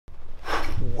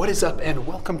What is up, and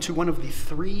welcome to one of the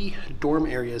 3 dorm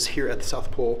areas here at the South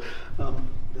Pole.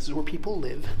 This is where people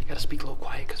live. You gotta speak a little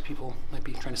quiet because people might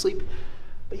be trying to sleep.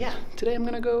 But yeah, today I'm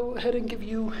gonna go ahead and give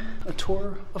you a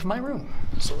tour of my room.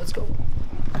 So let's go.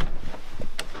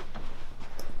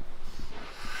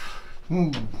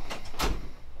 Ooh.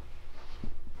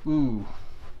 Ooh.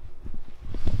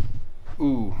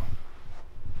 Ooh.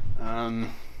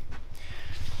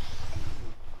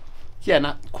 Yeah,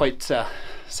 not quite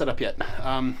set up yet.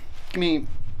 Give me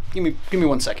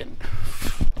 1 second.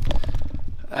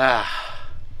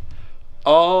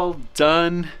 All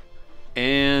done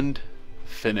and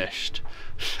finished.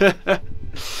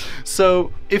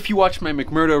 So if you watched my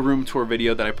McMurdo room tour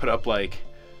video that I put up like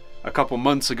a couple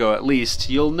months ago at least,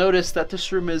 you'll notice that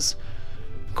this room is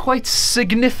quite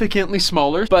significantly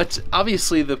smaller, but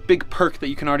obviously the big perk that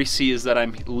you can already see is that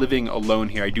I'm living alone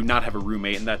here. I do not have a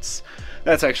roommate, and that's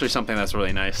actually something that's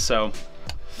really nice. So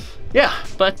yeah,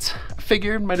 but I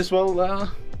figured might as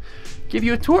well give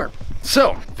you a tour.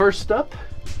 So first up,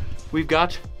 we've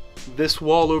got this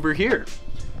wall over here.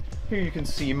 Here you can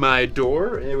see my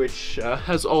door, which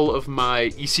has all of my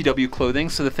ECW clothing,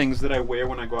 so the things that I wear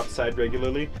when I go outside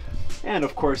regularly. And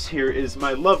of course, here is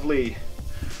my lovely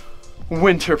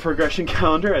winter progression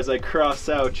calendar as I cross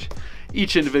out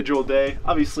each individual day.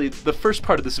 Obviously, the first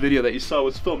part of this video that you saw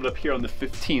was filmed up here on the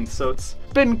 15th, so it's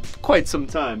been quite some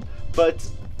time. But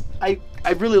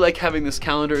I really like having this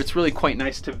calendar. It's really quite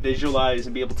nice to visualize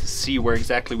and be able to see where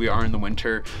exactly we are in the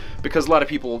winter, because a lot of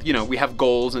people, you know, we have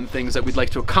goals and things that we'd like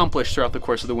to accomplish throughout the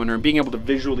course of the winter, and being able to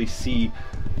visually see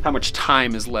how much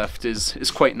time is left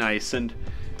is quite nice. And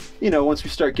you know, once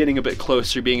we start getting a bit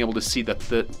closer, being able to see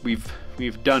that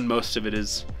we've done most of it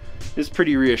is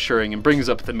pretty reassuring and brings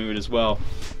up the mood as well.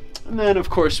 And then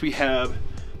of course we have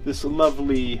this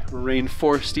lovely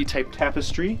rainforesty type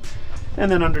tapestry, and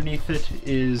then underneath it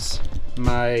is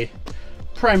my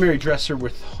primary dresser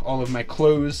with all of my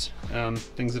clothes,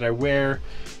 things that I wear,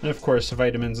 and of course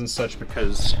vitamins and such,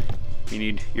 because you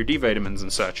need your D vitamins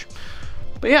and such.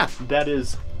 But yeah, that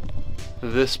is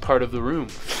this part of the room.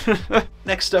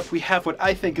 Next up, we have what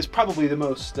I think is probably the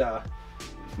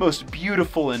most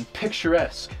beautiful and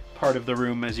picturesque part of the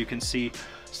room, as you can see,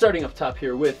 starting up top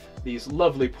here with these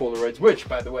lovely Polaroids, which,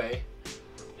 by the way,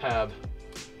 have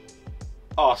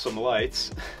awesome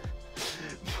lights.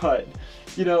 But,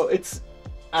 you know,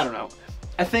 I don't know.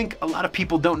 I think a lot of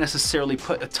people don't necessarily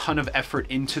put a ton of effort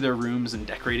into their rooms and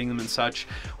decorating them and such.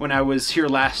 When I was here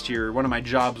last year, one of my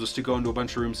jobs was to go into a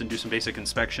bunch of rooms and do some basic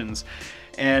inspections,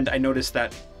 and I noticed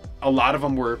that a lot of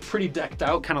them were pretty decked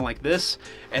out, kind of like this,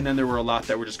 and then there were a lot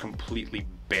that were just completely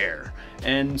bare.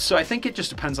 And so I think it just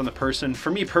depends on the person. For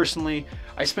me personally,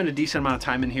 I spend a decent amount of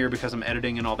time in here because I'm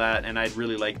editing and all that, and I'd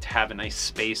really like to have a nice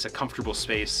space, a comfortable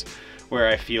space where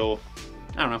I feel,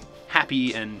 I don't know,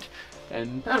 happy and I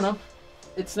don't know.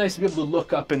 It's nice to be able to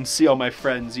look up and see all my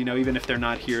friends, you know, even if they're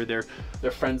not here, they're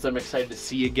friends that I'm excited to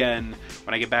see again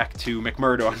when I get back to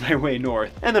McMurdo on my way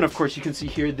north. And then of course you can see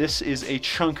here, this is a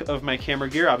chunk of my camera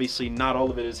gear. Obviously not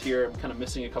all of it is here. I'm kind of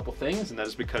missing a couple things, and that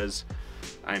is because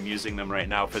I'm using them right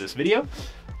now for this video.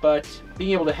 But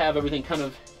being able to have everything kind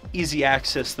of easy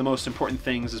access, the most important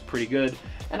things, is pretty good.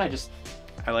 And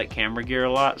I like camera gear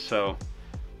a lot, so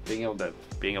being able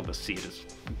to see it is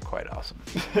quite awesome.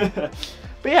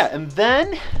 But yeah, and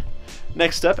then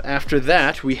next up after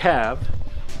that we have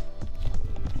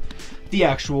the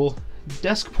actual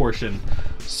desk portion.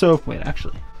 So wait,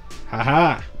 actually,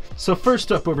 haha. So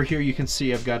first up over here you can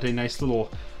see I've got a nice little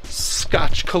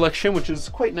scotch collection, which is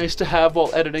quite nice to have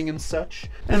while editing and such.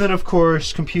 And then of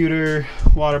course computer,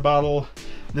 water bottle,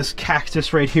 this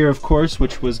cactus right here of course,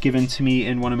 which was given to me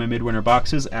in one of my midwinter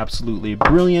boxes, absolutely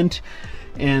brilliant.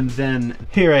 And then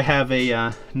here I have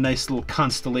a nice little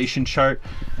constellation chart.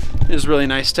 It is really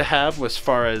nice to have as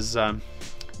far as,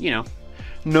 you know,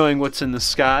 knowing what's in the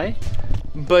sky.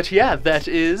 But yeah, that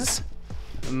is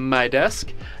my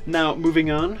desk. Now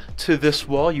moving on to this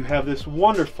wall, you have this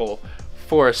wonderful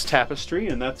forest tapestry,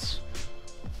 and that's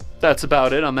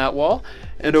about it on that wall.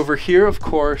 And over here, of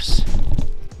course,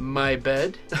 my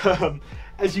bed.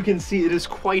 As you can see, it is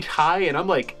quite high, and I'm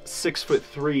like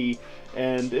 6'3",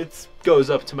 and it goes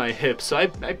up to my hips. So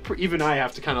even I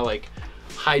have to kind of like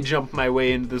high jump my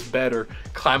way into this bed or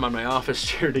climb on my office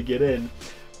chair to get in.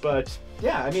 But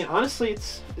yeah, I mean, honestly,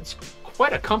 it's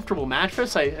quite a comfortable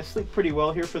mattress. I sleep pretty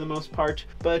well here for the most part.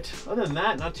 But other than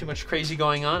that, not too much crazy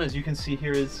going on. As you can see,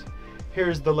 here's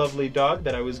the lovely dog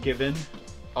that I was given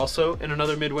also in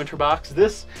another midwinter box.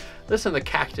 This and the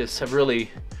cactus have really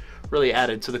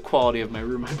added to the quality of my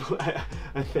room,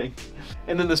 I think.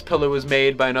 And then this pillow was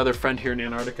made by another friend here in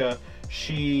Antarctica.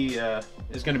 She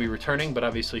is going to be returning, but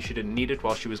obviously she didn't need it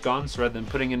while she was gone, so rather than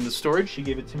putting it in the storage, she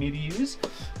gave it to me to use.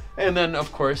 And then,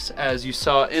 of course, as you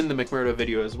saw in the McMurdo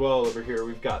video as well, over here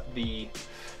we've got the,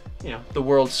 you know, the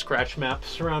world scratch map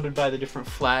surrounded by the different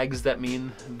flags that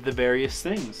mean the various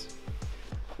things.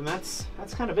 And that's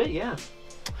kind of it, yeah.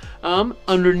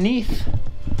 Underneath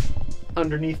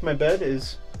my bed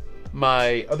is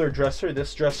my other dresser.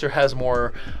 This dresser has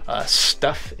more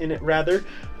stuff in it, rather.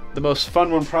 The most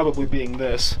fun one probably being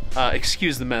this.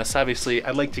 Excuse the mess. Obviously,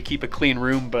 I'd like to keep a clean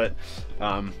room, but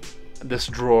this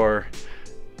drawer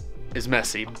is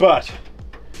messy. But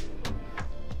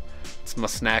it's my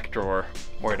snack drawer.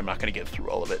 Worried I'm not gonna get through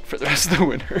all of it for the rest of the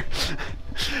winter.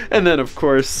 And then, of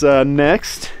course,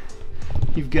 next,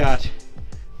 you've got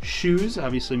shoes.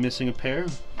 Obviously missing a pair.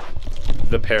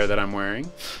 The pair that I'm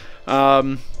wearing.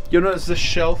 You'll notice this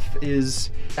shelf is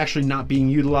actually not being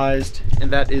utilized,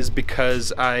 and that is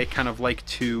because I kind of like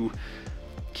to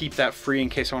keep that free in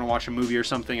case I want to watch a movie or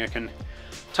something. I can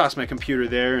toss my computer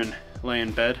there and lay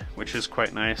in bed, which is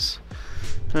quite nice.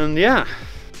 And yeah,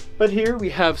 but here we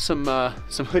have some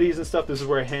hoodies and stuff. This is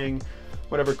where I hang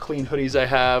whatever clean hoodies I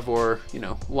have, or, you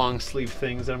know, long sleeve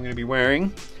things that I'm going to be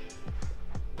wearing.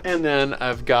 And then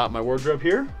I've got my wardrobe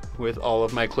here with all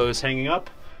of my clothes hanging up,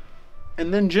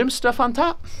 and then gym stuff on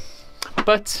top.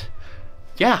 But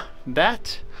yeah,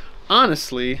 that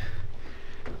honestly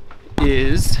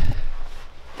is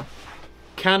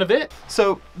kind of it.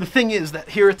 So the thing is that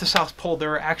here at the South Pole,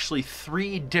 there are actually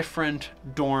 3 different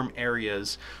dorm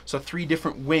areas. So 3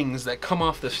 different wings that come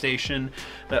off the station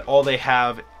that all they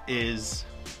have is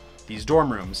these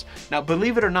dorm rooms. Now,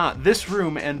 believe it or not, this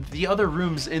room and the other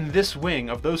rooms in this wing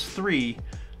of those 3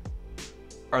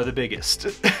 are the biggest.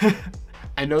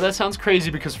 I know that sounds crazy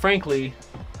because, frankly,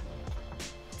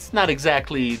 it's not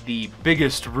exactly the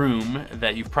biggest room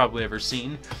that you've probably ever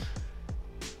seen,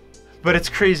 but it's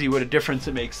crazy what a difference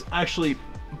it makes. Actually,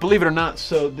 believe it or not,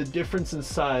 so the difference in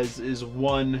size is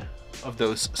one of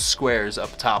those squares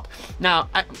up top. Now,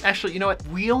 actually, you know what?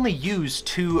 We only use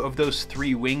 2 of those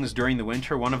 3 wings during the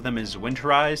winter. One of them is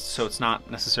winterized, so it's not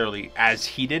necessarily as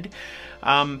heated.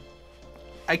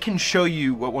 I can show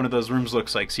you what one of those rooms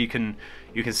looks like so you can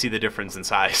see the difference in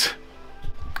size.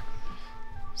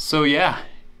 So yeah,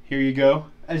 here you go.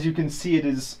 As you can see, it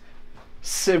is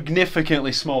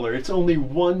significantly smaller. It's only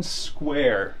one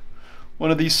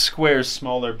of these squares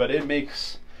smaller, but it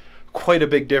makes quite a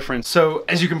big difference. So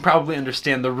as you can probably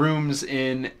understand, the rooms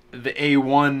in the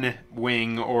A1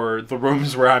 wing, or the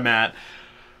rooms where I'm at,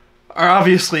 are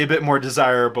obviously a bit more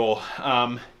desirable.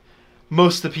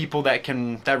 Most of the people that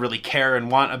really care and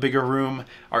want a bigger room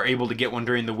are able to get one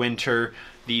during the winter.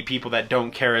 The people that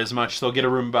don't care as much, they'll get a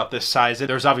room about this size.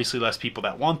 There's obviously less people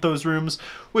that want those rooms,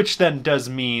 which then does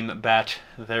mean that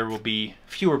there will be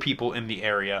fewer people in the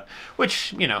area,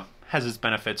 which, you know, has its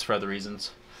benefits for other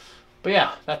reasons. But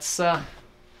yeah, that's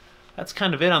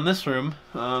kind of it on this room.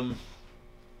 Let's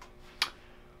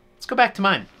go back to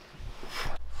mine.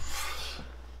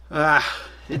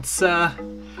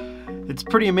 It's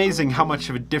pretty amazing how much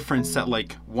of a difference that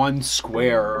like 1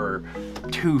 square or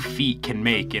 2 feet can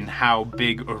make in how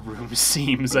big a room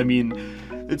seems. I mean,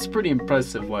 it's pretty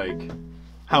impressive, like,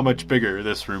 how much bigger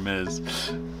this room is.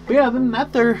 But yeah, other than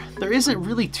that, there isn't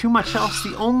really too much else.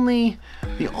 The only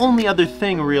other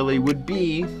thing really would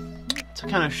be to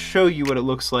kind of show you what it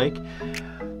looks like.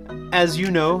 As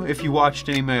you know, if you watched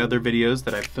any of my other videos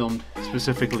that I've filmed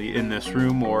specifically in this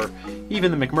room, or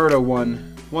even the McMurdo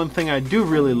one thing I do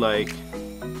really like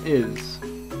is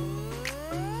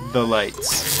the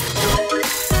lights.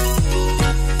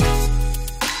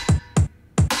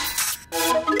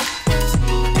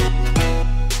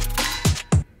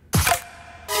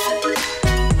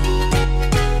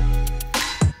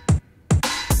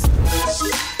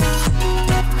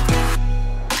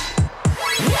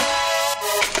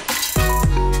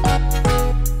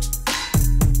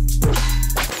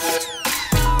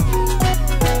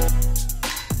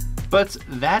 But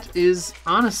that is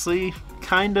honestly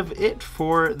kind of it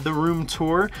for the room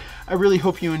tour. I really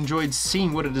hope you enjoyed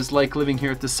seeing what it is like living here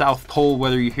at the South Pole,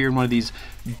 whether you're here in one of these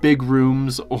big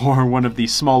rooms or one of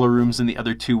these smaller rooms in the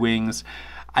other 2 wings.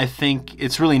 I think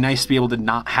it's really nice to be able to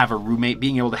not have a roommate.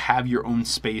 Being able to have your own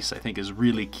space, I think, is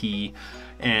really key.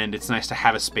 And it's nice to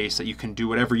have a space that you can do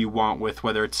whatever you want with,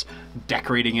 whether it's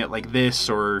decorating it like this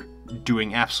or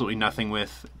doing absolutely nothing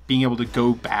with. Being able to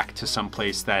go back to some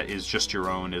place that is just your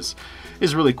own is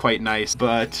really quite nice.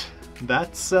 But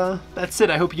that's it.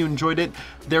 I hope you enjoyed it.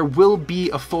 There will be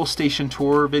a full station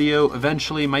tour video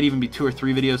eventually. It might even be 2 or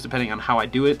 3 videos depending on how I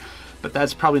do it. but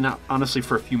that's probably not honestly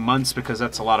for a few months, because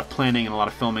that's a lot of planning and a lot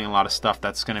of filming and a lot of stuff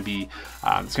that's going to be,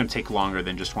 it's going to take longer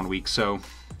than just 1 week. So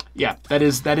yeah, that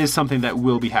is something that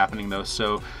will be happening though.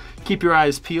 So keep your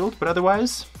eyes peeled, but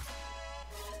otherwise,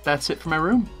 that's it for my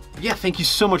room. Yeah, thank you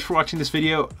so much for watching this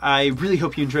video. I really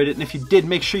hope you enjoyed it, and if you did,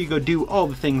 make sure you go do all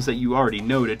the things that you already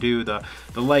know to do: the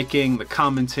liking, the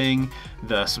commenting,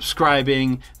 the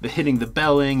subscribing, the hitting the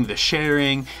belling, the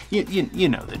sharing. You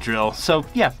know the drill. So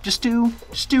yeah, just do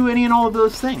any and all of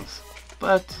those things.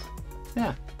 But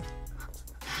yeah,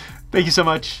 thank you so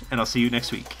much, and I'll see you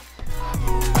next week.